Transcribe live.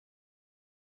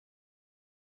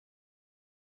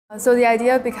So the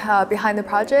idea behind the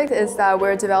project is that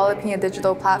we're developing a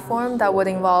digital platform that would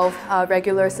involve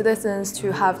regular citizens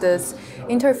to have this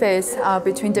interface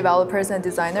between developers and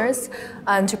designers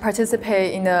and to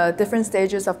participate in the different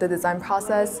stages of the design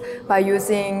process by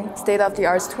using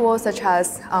state-of-the-art tools such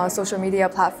as social media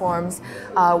platforms,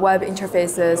 web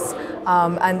interfaces,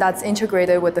 and that's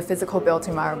integrated with the physical built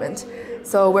environment.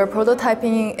 So we're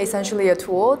prototyping essentially a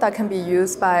tool that can be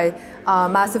used by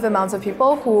massive amounts of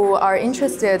people who are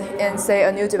interested in, say,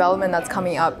 a new development that's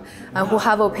coming up and who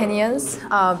have opinions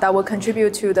that will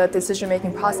contribute to the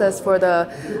decision-making process for the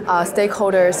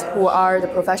stakeholders who are the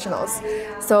professionals.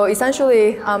 So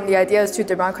essentially, the idea is to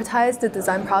democratize the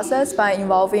design process by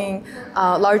involving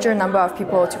a larger number of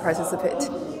people to participate.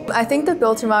 I think the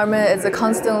built environment is a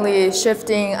constantly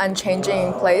shifting and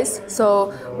changing place.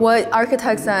 So what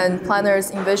architects and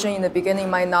planners envision in the beginning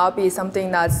might not be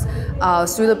something that's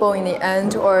suitable in the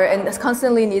end, and it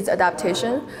constantly needs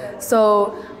adaptation.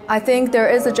 So I think there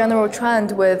is a general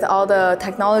trend with all the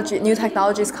new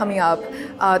technologies coming up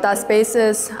that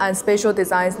spaces and spatial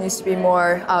designs needs to be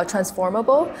more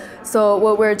transformable. So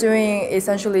what we're doing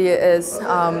essentially is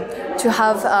to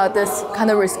have this kind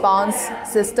of response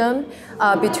system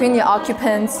between the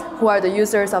occupants, who are the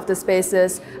users of the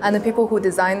spaces, and the people who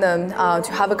design them,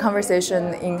 to have a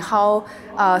conversation in how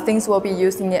things will be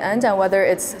used in the end and whether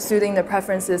it's suiting the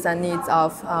preferences and needs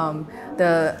of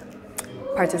the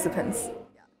participants.